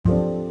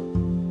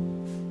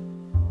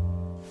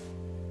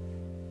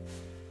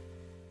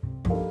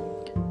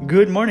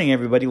Good morning,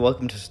 everybody.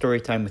 Welcome to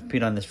Storytime with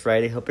Pete on this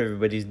Friday. Hope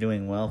everybody's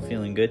doing well,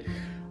 feeling good.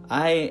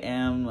 I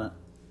am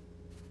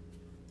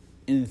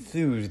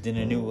enthused in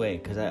a new way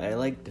because I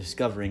like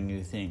discovering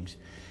new things.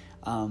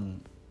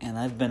 And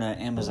I've been an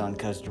Amazon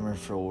customer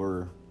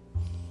for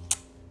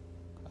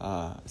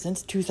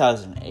since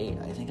 2008.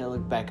 I think I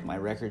looked back at my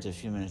records a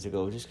few minutes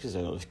ago just because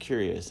I was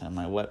curious on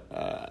my on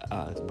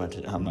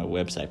my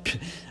website.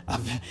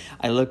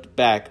 I looked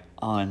back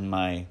on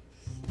my.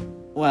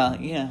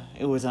 Well, yeah,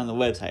 it was on the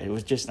website. It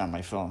was just on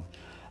my phone.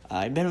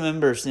 I've been a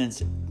member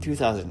since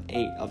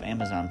 2008 of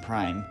Amazon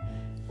Prime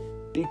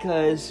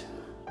because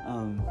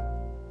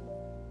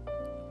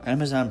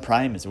Amazon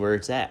Prime is where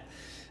it's at.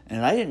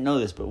 And I didn't know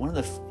this, but one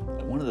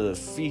of the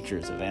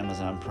features of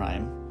Amazon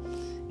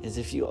Prime is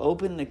if you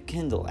open the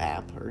Kindle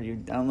app or you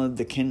download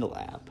the Kindle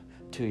app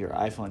to your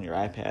iPhone, your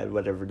iPad,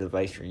 whatever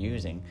device you're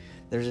using,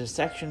 there's a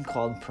section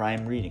called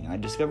Prime Reading. I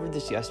discovered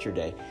this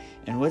yesterday,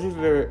 and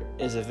whatever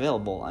is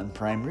available on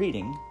Prime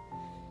Reading,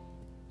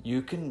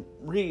 you can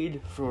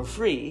read for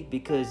free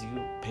because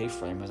you pay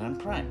for Amazon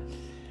Prime.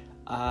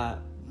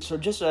 So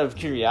just out of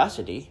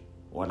curiosity,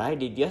 what I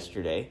did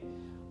yesterday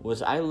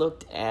was I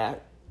looked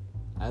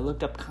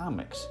up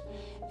comics,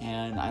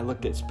 and I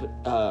looked at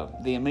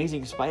The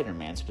Amazing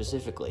Spider-Man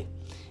specifically,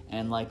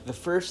 and like the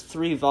first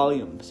 3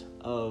 volumes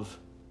of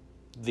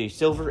the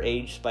Silver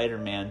Age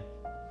Spider-Man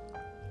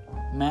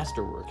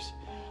Masterworks.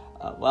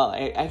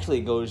 It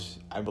actually goes,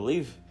 I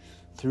believe,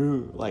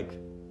 through like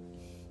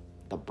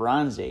the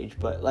Bronze Age,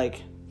 but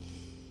like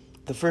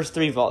the first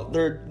 3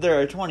 there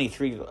are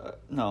 22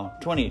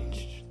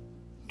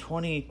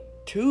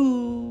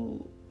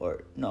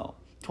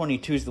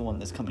 is the one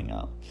that's coming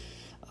out.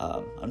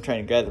 I'm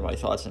trying to gather my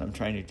thoughts and I'm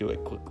trying to do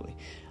it quickly.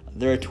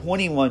 There are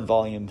 21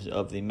 volumes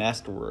of the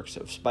Masterworks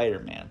of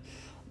Spider-Man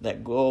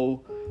that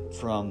go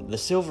from the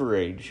Silver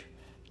Age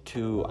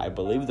to, I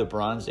believe, the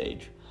Bronze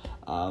Age.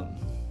 I'm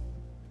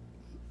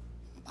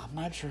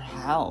not sure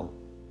how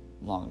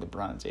long the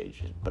Bronze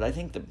Age is, but I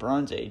think the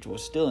Bronze Age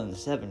was still in the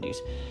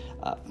 70s.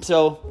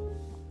 So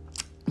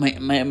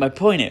my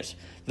point is,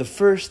 the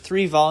first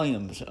 3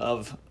 volumes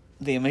of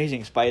the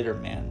Amazing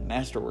Spider-Man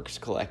Masterworks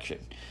collection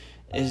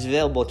is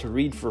available to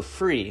read for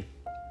free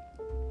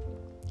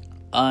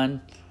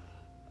on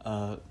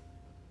the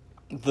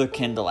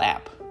Kindle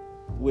app,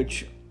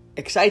 which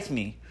excites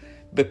me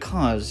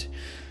because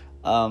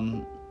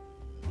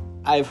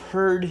I've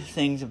heard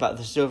things about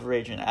the Silver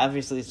Age, and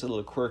obviously it's a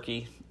little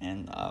quirky,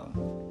 and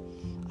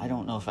I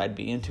don't know if I'd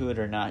be into it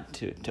or not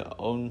to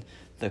own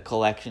the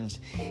collections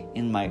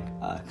in my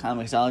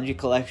Comixology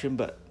collection,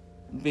 but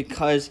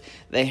because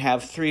they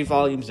have 3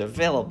 volumes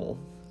available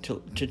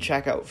to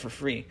check out for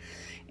free,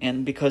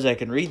 and because I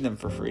can read them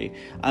for free,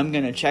 I'm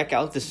going to check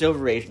out the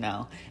Silver Age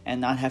now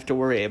and not have to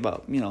worry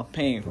about,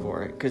 paying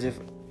for it, because if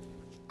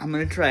I'm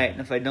going to try it,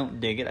 and if I don't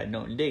dig it, I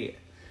don't dig it.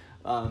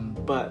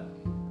 But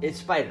it's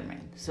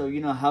Spider-Man, so,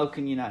 how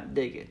can you not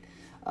dig it?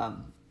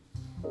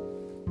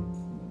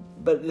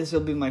 But this will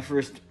be my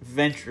first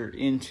venture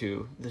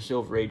into the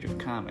Silver Age of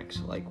comics,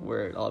 like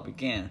where it all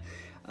began.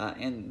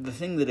 And the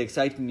thing that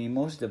excites me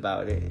most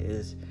about it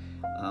is,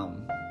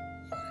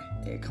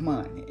 come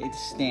on, it's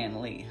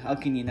Stan Lee. How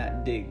can you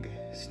not dig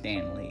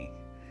Stan Lee?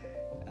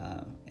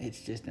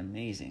 It's just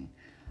amazing.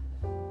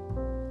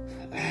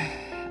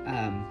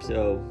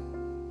 So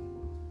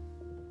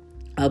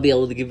I'll be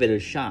able to give it a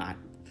shot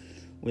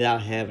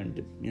without having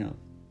to,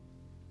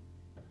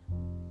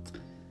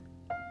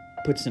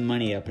 put some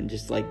money up and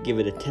just give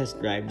it a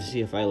test drive to see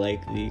if I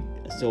like the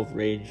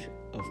Silver Age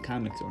of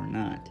comics or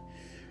not.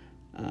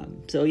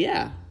 So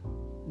yeah,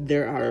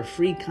 there are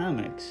free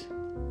comics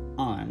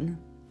on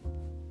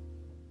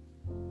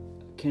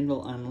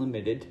Kindle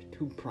Unlimited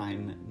to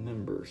Prime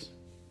members.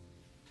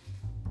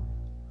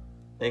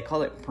 They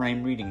call it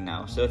Prime Reading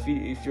now. So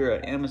if you're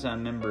an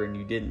Amazon member and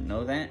you didn't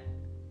know that,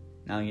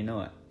 now you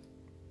know it.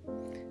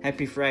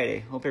 Happy Friday.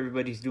 Hope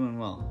everybody's doing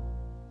well.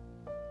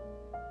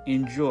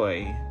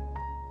 Enjoy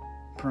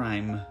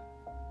Prime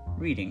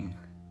Reading.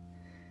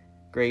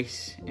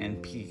 Grace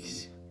and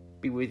peace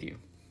be with you.